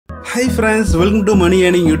Hi friends, welcome to Money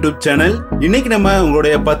Earning YouTube channel. இன்னைக்கு நம்ம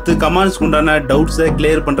உங்களுடைய 10 கமெண்ட்ஸ்க்கு உண்டான டவுட்ஸை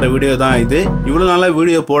கிளியர் பண்ற வீடியோ தான் இது. இவ்வளவு நாளா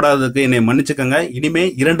வீடியோ போடாததுக்கு என்னை மன்னிச்சுக்கங்க. இனிமே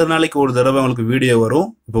 2 நாளைக்கு ஒரு தடவை உங்களுக்கு வீடியோ வரும்.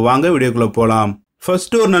 இப்போ வாங்க வீடியோக்குள்ள போலாம்.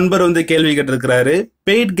 ஃபர்ஸ்ட் ஒரு நண்பர் கேள்வி கேட்டிருக்கிறாரு,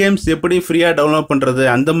 பெய்ட் கேம்ஸ் எப்படி ஃப்ரீயா டவுன்லோட் பண்றது,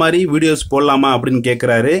 அந்த மாதிரி வீடியோஸ் போடலாமா அப்படின்னு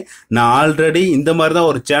கேட்கிறாரு. நான் ஆல்ரெடி இந்த மாதிரி தான்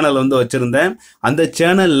ஒரு சேனல் வச்சிருந்தேன். அந்த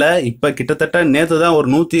சேனல்ல இப்ப கிட்டத்தட்ட நேத்து தான் ஒரு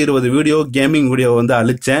 120 வீடியோ கேமிங் வீடியோ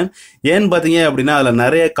அழிச்சேன். ஏன்னு பாத்தீங்க அப்படின்னா அதுல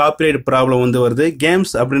நிறைய காப்பிரைட் ப்ராப்ளம் வருது.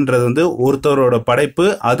 கேம்ஸ் அப்படின்றது ஒருத்தரோட படைப்பு,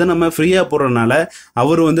 அதை நம்ம ஃப்ரீயா போடுறதுனால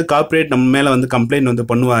அவரு காப்பிரைட் நம்ம மேல கம்ப்ளைண்ட்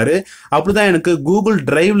பண்ணுவாரு. அப்படிதான் எனக்கு கூகுள்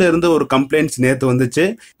டிரைவ்ல இருந்து ஒரு கம்ப்ளைண்ட்ஸ் நேத்து வந்துச்சு.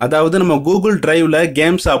 அதாவது நம்ம கூகுள் டிரைவ்ல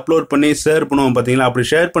கேம்ஸ் அப்லோட் பண்ணி ஷேர் பண்ணுவோம் பாத்தீங்களா, அப்படி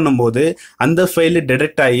ஷேர் பண்ணும்போது அந்த ஃபைல்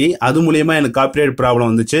டிடெக்ட் ஆகி அது மூலியமா எனக்கு காப்பிரைட் ப்ராப்ளம்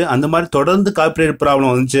வந்துச்சு. அந்த மாதிரி தொடர்ந்து காப்பிரைட்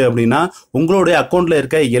ப்ராப்ளம் வந்துச்சு அப்படின்னா உங்களுடைய அக்கௌண்ட்ல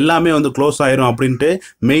இருக்க எல்லாமே க்ளோஸ் ஆயிரும் அப்படின்ட்டு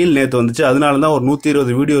மெயில் நேத்து வந்துச்சு. அதனால தான் ஒரு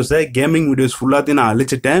 120 வீடியோஸை கேமிங் வீடியோஸ் ஃபுல்லாத்தையும் நான்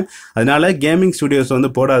அழிச்சிட்டேன். அதனால கேமிங் வீடியோஸ்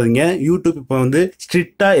போடாதீங்க. யூடியூப் இப்போ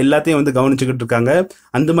ஸ்ட்ரிக்டா எல்லாத்தையும் கவனிச்சுக்கிட்டு இருக்காங்க.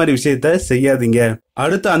 அந்த மாதிரி விஷயத்த செய்யாதீங்க.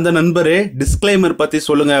 அடுத்து அந்த நண்பரே டிஸ்க்ளைமர் பத்தி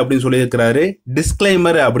சொல்லுங்க அப்படின்னு சொல்லியிருக்கிறாரு.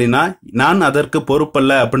 டிஸ்க்ளைமர் அப்படின்னா நான் அதற்கு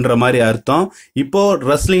பொறுப்பல்ல அப்படின்ற மாதிரி அர்த்தம். இப்போ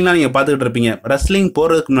ரெஸ்லிங்லாம் நீங்க பாத்துக்கிட்டு இருப்பீங்க. ரெஸ்லிங்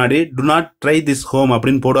போறதுக்கு முன்னாடி to not try this home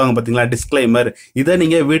அப்படின்னு போடுவாங்க பாத்தீங்களா, டிஸ்க்ளைமர். இதை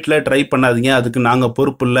நீங்க வீட்டுல ட்ரை பண்ணாதீங்க, அதுக்கு நாங்க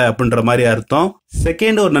பொறுப்பு இல்லை அப்படின்ற மாதிரி அர்த்தம்.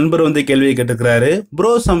 செகண்ட் ஒரு நண்பர் கேள்வி கேட்டுக்கிறாரு,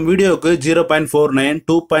 ப்ரோ சம் வீடியோக்கு 0.49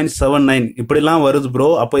 2.79 இப்படிலாம் வருது ப்ரோ,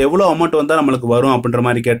 அப்போ எவ்வளவு அமௌண்ட் வந்தா நம்மளுக்கு வரும் அப்படின்ற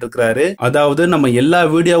மாதிரி கேட்டுக்கிறாரு. அதாவது நம்ம எல்லா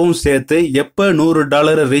வீடியோவும் சேர்த்து எப்ப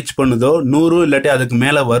 $100 ரீச் பண்ணுதோ, 100 இல்லாட்டி அதுக்கு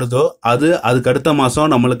மேல வருதோ, அதுக்கு அடுத்த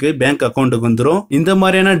மாசம் நம்மளுக்கு பேங்க் அக்கௌண்ட்டுக்கு வந்துடும். இந்த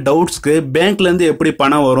மாதிரியான டவுட்ஸ்க்கு பேங்க்ல இருந்து எப்படி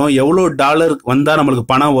பணம் வரும், எவ்வளவு டாலர் வந்தா நம்மளுக்கு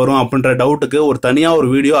பணம் வரும் அப்படின்ற டவுட்டுக்கு ஒரு தனியா ஒரு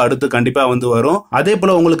வீடியோ அடுத்து கண்டிப்பா வரும். அதே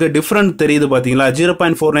போல உங்களுக்கு டிஃபரன்ட் தெரியுது பாத்தீங்களா,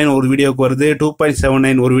 0.49 ஒரு வீடியோக்கு வருது,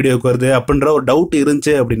 2.79 ஒரு வீடியோக்கு வருது அப்படின்ற ஒரு டவுட்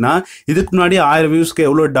இருந்துச்சு அப்படின்னா இதுக்கு முன்னாடி 1000 வியூஸ்க்கு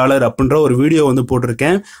எவ்வளவு டாலர் அப்படின்ற ஒரு வீடியோ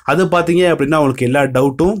போட்டிருக்கேன். அது பாத்தீங்க அப்படின்னா உங்களுக்கு எல்லா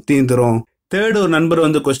டவுட்டும் தீந்துரும். தேர்ட் ஒரு நண்பர்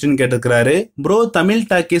question கேட்டிருக்கிறாரு, bro Tamil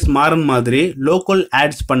talkies Maran மாதிரி லோக்கல்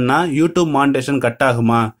ஆட்ஸ் பண்ணா யூடியூப் மானிட்டேஷன் கட்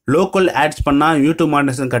ஆகுமா, லோக்கல் ஆட்ஸ் பண்ணா யூடியூப்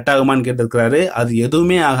மானிட்டேஷன் கட் ஆகுமான்னு கேட்டிருக்கிறாரு. அது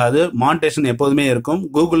எதுவுமே ஆகாது. மானிட்டேஷன் எப்போதுமே இருக்கும்.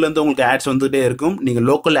 கூகுள்ல இருந்து உங்களுக்கு ஆட்ஸ் வந்துட்டே இருக்கும். நீங்க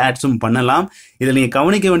லோக்கல் ஆட்ஸும் பண்ணலாம். இதில் நீங்க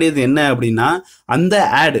கவனிக்க வேண்டியது என்ன அப்படின்னா, அந்த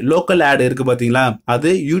ஆட் லோக்கல் ஆட் இருக்கு பாத்தீங்களா,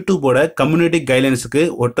 அது யூடியூபோட கம்யூனிட்டி கைட்லைன்ஸுக்கு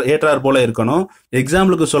ஏற்றார் போல இருக்கணும்.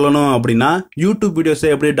 எக்ஸாம்பிளுக்கு சொல்லணும் அப்படின்னா யூடியூப்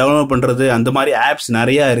வீடியோஸை எப்படி டவுன்லோட் பண்றது, அந்த மாதிரி ஆப்ஸ்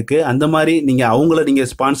நிறைய இருக்கு. அந்த மாதிரி நீங்க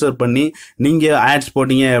ஸ்பான்சர் பண்ணி நீங்க ஆட்ஸ்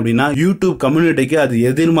போட்டீங்க அப்படின்னா யூடியூப் கம்யூனிட்டிக்கு அது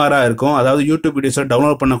எதிர்மாறா இருக்கும். அதாவது யூடியூப் வீடியோஸை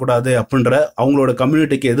டவுன்லோட் பண்ணக்கூடாது அப்படின்ற அவங்களோட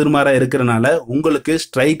கம்யூனிட்டிக்கு எதிர்மாறா இருக்கிறனால உங்களுக்கு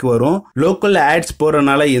ஸ்ட்ரைக் வரும். லோக்கல் ஆட்ஸ்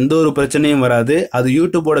போறதுனால எந்த ஒரு பிரச்சனையும் வராது. அது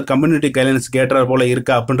யூடியூபோட கம்யூனிட்டி கைட்லைன்ஸ் கேட்டார் போல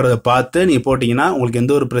இருக்கா அப்படின்றத பார்த்து நீங்க போட்டீங்கன்னா உங்களுக்கு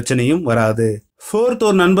எந்த ஒரு பிரச்சனையும் வராது. ஃபோர்த்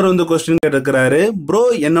ஒரு நண்பர் கொஸ்டின் கேட்டிருக்கிறாரு, ப்ரோ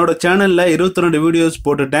என்னோட சேனல்ல 22 வீடியோஸ்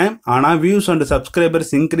போட்டுட்டேன், ஆனா வியூஸ் அண்ட் சப்ஸ்கிரைபர்ஸ்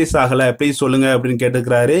இன்க்ரீஸ் ஆகல, ப்ளீஸ் சொல்லுங்க அப்படின்னு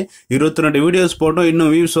கேட்டிருக்கிறாரு. 22 வீடியோஸ் போட்டோம், இன்னும்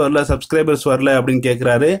வியூஸ் வரல, சப்ஸ்கிரைபர்ஸ் வரல அப்படின்னு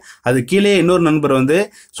கேட்கிறாரு. அது கீழே இன்னொரு நண்பர்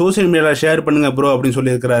சோசியல் மீடியால ஷேர் பண்ணுங்க ப்ரோ அப்படின்னு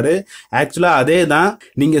சொல்லியிருக்கிறாரு. ஆக்சுவலா அதே தான்,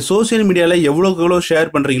 நீங்க சோசியல் மீடியால எவ்வளவு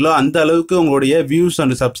ஷேர் பண்றீங்களோ அந்த அளவுக்கு உங்களுடைய வியூஸ்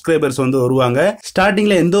அண்ட் சப்ஸ்கிரைபர்ஸ் வருவாங்க.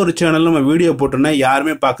 ஸ்டார்டிங்ல எந்த ஒரு சேனல் நம்ம வீடியோ போட்டோம்னா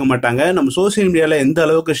யாருமே பார்க்க மாட்டாங்க. நம்ம சோசியல் மீடியால எந்த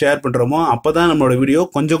அளவுக்கு ஷேர் பண்றோமோ அப்பதான் நம்மளோட வீடியோ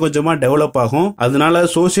கொஞ்சம் கொஞ்சமா டெவலப் ஆகும். அதனால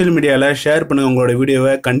சோசியல் மீடியால ஷேர் பண்ணுங்க உங்களோட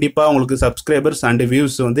வீடியோவை, கண்டிப்பா உங்களுக்கு சப்ஸ்கிரைபர்ஸ் அண்ட்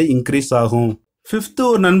வியூஸ் இன்க்ரீஸ் ஆகும். ஃபிஃப்த்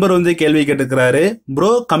ஒரு நண்பர் கேள்வி கேட்டுக்கிறாரு,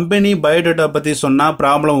 ப்ரோ கம்பெனி பயோடேட்டா பத்தி சொன்னா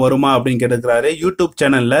ப்ராப்ளம் வருமா அப்படின்னு கேட்டுக்கிறாரு. யூடியூப்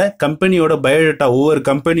சேனல்ல கம்பெனியோட பயோடேட்டா, ஒவ்வொரு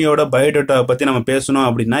கம்பெனியோட பயோடேட்டா பத்தி நம்ம பேசணும்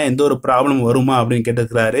அப்படின்னா எந்த ஒரு ப்ராப்ளம் வருமா அப்படின்னு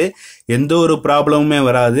கேட்டுக்கிறாரு. எந்த ஒரு ப்ராப்ளமுமே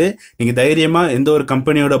வராது. நீங்க தைரியமா எந்த ஒரு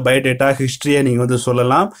கம்பெனியோட பயோடேட்டா ஹிஸ்டரியை நீங்க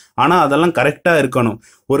சொல்லலாம். ஆனா அதெல்லாம் கரெக்டா இருக்கணும்.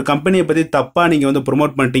 ஒரு கம்பெனியை பத்தி தப்பா நீங்க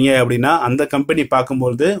ப்ரொமோட் பண்ணிட்டீங்க அப்படின்னா அந்த கம்பெனி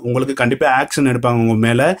பார்க்கும்போது உங்களுக்கு கண்டிப்பா ஆக்ஷன் எடுப்பாங்க உங்க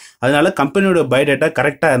மேல. அதனால கம்பெனியோட பயோடேட்டா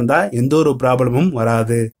கரெக்டா இருந்தா எந்த ஒரு ப்ராப்ளமும்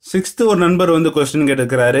வராது. சிக்ஸ்த் ஒரு நண்பர் கொஸ்டின்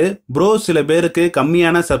கேட்டிருக்கிறாரு, ப்ரோ சில பேருக்கு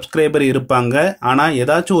கம்மியான சப்ஸ்கிரைபர் இருப்பாங்க, ஆனா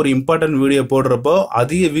ஏதாச்சும் ஒரு இம்பார்ட்டன்ட் வீடியோ போடுறப்போ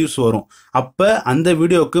அதிக வியூஸ் வரும், அப்ப அந்த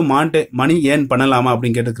வீடியோக்கு மணி ஏர்ன் பண்ணலாமா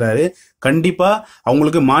அப்படின்னு கேட்டிருக்கிறாரு. கண்டிப்பா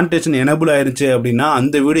அவங்களுக்கு மானிட்டேஷன் எனேபிள் ஆயிருச்சு அப்படின்னா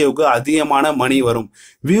அந்த வீடியோவுக்கு அதிகமான மணி வரும்.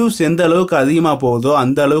 வியூஸ் எந்த அளவுக்கு அதிகமா போகுதோ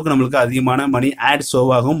அந்த அளவுக்கு நம்மளுக்கு அதிகமான மணி ஆட் ஷோ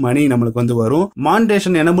ஆகும், மணி நம்மளுக்கு வரும்.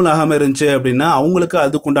 மானிட்டேஷன் எனேபிள் ஆகாம இருந்துச்சு அப்படின்னா அவங்களுக்கு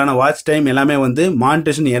அதுக்குண்டான வாட்ச் டைம் எல்லாமே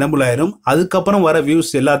மானிட்டேஷன் எனேபிள் ஆயிரும். அதுக்கப்புறம் வர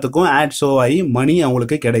வியூஸ் எல்லாத்துக்கும் ஆட் ஷோ ஆகி மணி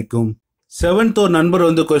அவங்களுக்கு கிடைக்கும். செவன்த் ஒரு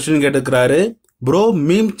நண்பர் question கேட்டுக்கிறாரு, bro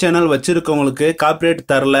meme channel வச்சிருக்கவங்களுக்கு copyright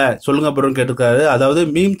தரல சொல்லுங்க ப்ரோன்னு கேட்டிருக்காரு. அதாவது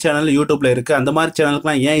மீம் சேனல் யூடியூப்ல இருக்கு, அந்த மாதிரி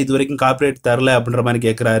சேனலுக்குலாம் ஏன் இது வரைக்கும் காப்பிரைட் தரல அப்படின்ற மாதிரி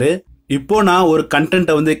கேட்கிறாரு. இப்போ நான் ஒரு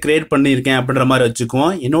கண்டென்ட்டை வந்து கிரியேட் பண்ணியிருக்கேன் அப்படின்ற மாதிரி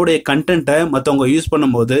வச்சுக்குவோம். என்னுடைய கண்டென்ட்டை மற்றவங்க யூஸ்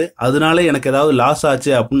பண்ணும்போது அதனால எனக்கு ஏதாவது லாஸ்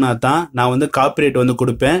ஆச்சு அப்படின்னா தான் நான் வந்து காப்பிரைட் வந்து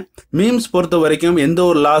கொடுப்பேன். மீம்ஸ் பொறுத்த வரைக்கும் எந்த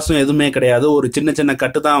ஒரு லாஸும் எதுவுமே கிடையாது. ஒரு சின்ன சின்ன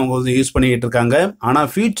கட்டு தான் அவங்க வந்து யூஸ் பண்ணிக்கிட்டு இருக்காங்க. ஆனால்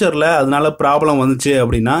ஃபியூச்சரில் அதனால ப்ராப்ளம் வந்துச்சு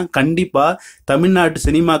அப்படின்னா கண்டிப்பாக தமிழ்நாட்டு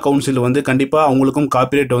சினிமா கவுன்சில் வந்து கண்டிப்பாக அவங்களுக்கும்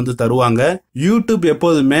காப்பிரைட் வந்து தருவாங்க. யூடியூப்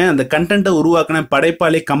எப்போதுமே அந்த கண்டென்ட்டை உருவாக்கின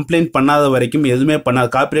படைப்பாளி கம்ப்ளைண்ட் பண்ணாத வரைக்கும் எதுவுமே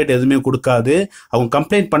பண்ணாது, காப்பிரைட் எதுவுமே கொடுக்காது. அவங்க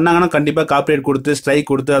கம்ப்ளைண்ட் பண்ணாங்கன்னா கண்டிப்பா காப்பிரைட் கொடுத்து ஸ்ட்ரைக்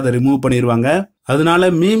கொடுத்து அதை ரிமூவ் பண்ணிடுவாங்க. அதனால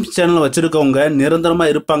மீம்ஸ் சேனல் வச்சிருக்கவங்க நிரந்தரமா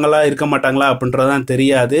இருப்பாங்களா இருக்க மாட்டாங்களா அப்படின்றதான்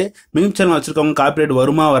தெரியாது. மீம்ஸ் சேனல் வச்சிருக்கவங்க காப்பிரைட்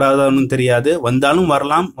வருமா வராதான்னு தெரியாது. வந்தாலும்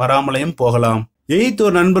வரலாம், வராமலையும் போகலாம். எயித்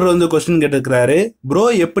ஒரு நண்பர் வந்து கொஸ்டின் கேட்டிருக்கிறாரு, ப்ரோ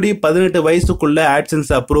எப்படி 18 வயசுக்குள்ள ஆட்சன்ஸ்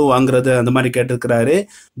அப்ரூவ் வாங்குறது அந்த மாதிரி கேட்டிருக்கிறாரு.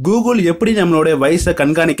 கூகுள் எப்படி நம்மளுடைய வயசை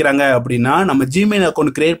கண்காணிக்கிறாங்க அப்படின்னா, நம்ம ஜிமெயில்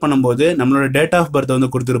அக்கௌண்ட் கிரியேட் பண்ணும்போது நம்மளோட டேட் ஆஃப் பர்த் வந்து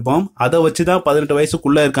கொடுத்துருப்போம். அதை வச்சு தான் 18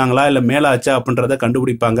 வயசுக்குள்ள இருக்காங்களா இல்லை மேலே ஆச்சா அப்படின்றத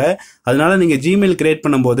கண்டுபிடிப்பாங்க. அதனால நீங்க ஜிமெயில் கிரியேட்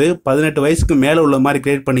பண்ணும்போது 18 வயசுக்கு மேலே உள்ள மாதிரி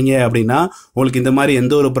கிரியேட் பண்ணீங்க அப்படின்னா உங்களுக்கு இந்த மாதிரி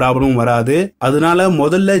எந்த ஒரு ப்ராப்ளமும் வராது. அதனால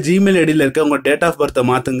முதல்ல ஜிமெயில் ஐடியில் இருக்க உங்க டேட் ஆஃப் பர்த்தை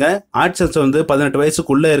மாத்துங்க. ஆட்சன்ஸ் வந்து 18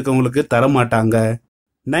 வயசுக்குள்ள இருக்கவங்களுக்கு தர மாட்டாங்க.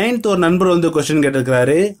 9th ஒரு நண்பர் வந்து கொஸ்டின்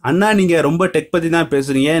கேட்டிருக்கிறாரு, அண்ணா நீங்க ரொம்ப டெக் பத்தி தான்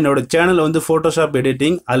பேசுறீங்க. என்னோட சேனல் வந்து போட்டோஷாப்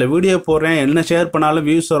எடிட்டிங், அதுல வீடியோ போடுறேன், என்ன ஷேர் பண்ணாலும்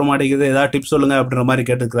வியூஸ் வர மாட்டேங்குது, ஏதாவது டிப்ஸ் சொல்லுங்க அப்படின்ற மாதிரி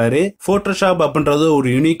கேட்டிருக்கிறாரு. போட்டோஷாப் அப்படின்றது ஒரு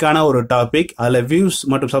யூனிக்கான ஒரு டாபிக். அதுல வியூஸ்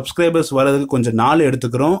மற்றும் சப்ஸ்கிரைபர்ஸ் வரதுக்கு கொஞ்சம் நாள்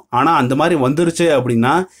எடுத்துக்கிறோம். ஆனா அந்த மாதிரி வந்துருச்சு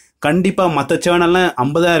அப்படின்னா கண்டிப்பா மற்ற சேனல்ல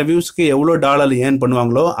 50,000 வியூஸ்க்கு எவ்வளோ டாலர் ஏர்ன்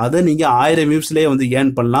பண்ணுவாங்களோ அதை நீங்க 1000 வியூஸ்லேயே வந்து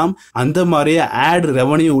ஏர்ன் பண்ணலாம். அந்த மாதிரி ஆட்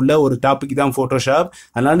ரெவன்யூ உள்ள ஒரு டாபிக் தான் போட்டோஷாப்.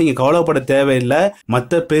 அதனால நீங்க கவலைப்பட தேவையில்லை.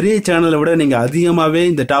 மற்ற பெரிய சேனலை விட நீங்க அதிகமாகவே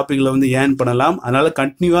இந்த டாபிக்ல வந்து ஏர்ன் பண்ணலாம். அதனால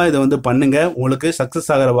கண்டினியூவா இதை வந்து பண்ணுங்க, உங்களுக்கு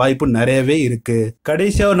சக்சஸ் ஆகிற வாய்ப்பு நிறையவே இருக்கு.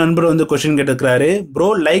 கடைசியா ஒரு நண்பர் வந்து கொஸ்டின் கேட்டிருக்கிறாரு,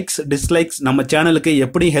 ப்ரோ லைக்ஸ் டிஸ்லைக்ஸ் நம்ம சேனலுக்கு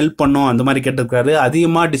எப்படி ஹெல்ப் பண்ணும் அந்த மாதிரி கேட்டிருக்காரு.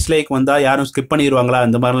 அதிகமா டிஸ்லைக் வந்தா யாரும் ஸ்கிப் பண்ணிடுவாங்களா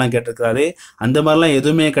அந்த மாதிரிலாம் கேட்டிருக்காரு. அந்த மாதிரிலாம்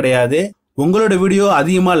எதுவுமே கிடையாது. உங்களோட வீடியோ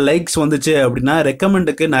அதிகமா லைக்ஸ் வந்துச்சு அப்படின்னா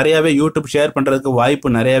ரெக்கமெண்டுக்கு நிறையவே யூடியூப் ஷேர் பண்றதுக்கு வாய்ப்பு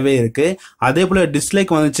நிறையவே இருக்கு. அதே போல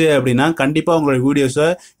டிஸ்லைக் வந்துச்சு அப்படின்னா கண்டிப்பா உங்களோட வீடியோஸை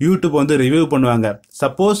யூடியூப் வந்து ரிவ்யூ பண்ணுவாங்க.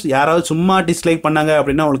 சப்போஸ் யாராவது சும்மா டிஸ்லைக் பண்ணாங்க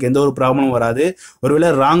அப்படின்னா உங்களுக்கு எந்த ஒரு ப்ராப்ளமும் வராது. ஒருவேளை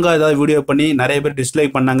ராங்கா ஏதாவது வீடியோ பண்ணி நிறைய பேர்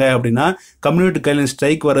டிஸ்லைக் பண்ணாங்க அப்படின்னா கம்யூனிட்டி கைட்லைன்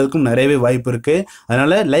ஸ்ட்ரைக் வர்றதுக்கும் நிறையவே வாய்ப்பு இருக்கு.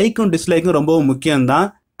 அதனால லைக்கும் டிஸ்லைக்கும் ரொம்பவும் முக்கியம்தான்.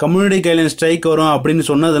 கம்யூனிட்டி கைட்லைன் ஸ்ட்ரைக் வரும் அப்படின்னு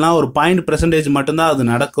சொன்னதெல்லாம் ஒரு 0.% மட்டும்தான் அது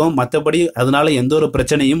நடக்கும். மற்றபடி அதனால எந்த ஒரு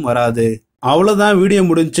பிரச்சனையும் வராது. அவ்வளோதான், வீடியோ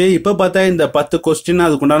முடிஞ்சு. இப்போ பார்த்தா இந்த 10 கொஸ்டின்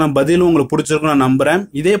அதுக்குண்டான பதிலும் உங்களுக்கு பிடிச்சிருக்கும் நான் நம்புறேன்.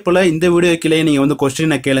 இதே போல இந்த வீடியோ கீழே நீங்க வந்து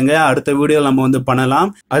கொஸ்டினை கேளுங்க, அடுத்த வீடியோ நம்ம வந்து பண்ணலாம்.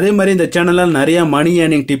 அதே மாதிரி இந்த சேனலில் நிறைய மணி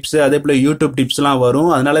ஏர்னிங் டிப்ஸ் அதே போல யூடியூப் டிப்ஸ்லாம்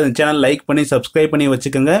வரும். அதனால இந்த சேனல் லைக் பண்ணி சப்ஸ்கிரைப் பண்ணி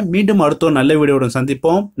வச்சுக்கோங்க. மீண்டும் அடுத்த ஒரு நல்ல வீடியோவுடன்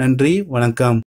சந்திப்போம். நன்றி, வணக்கம்.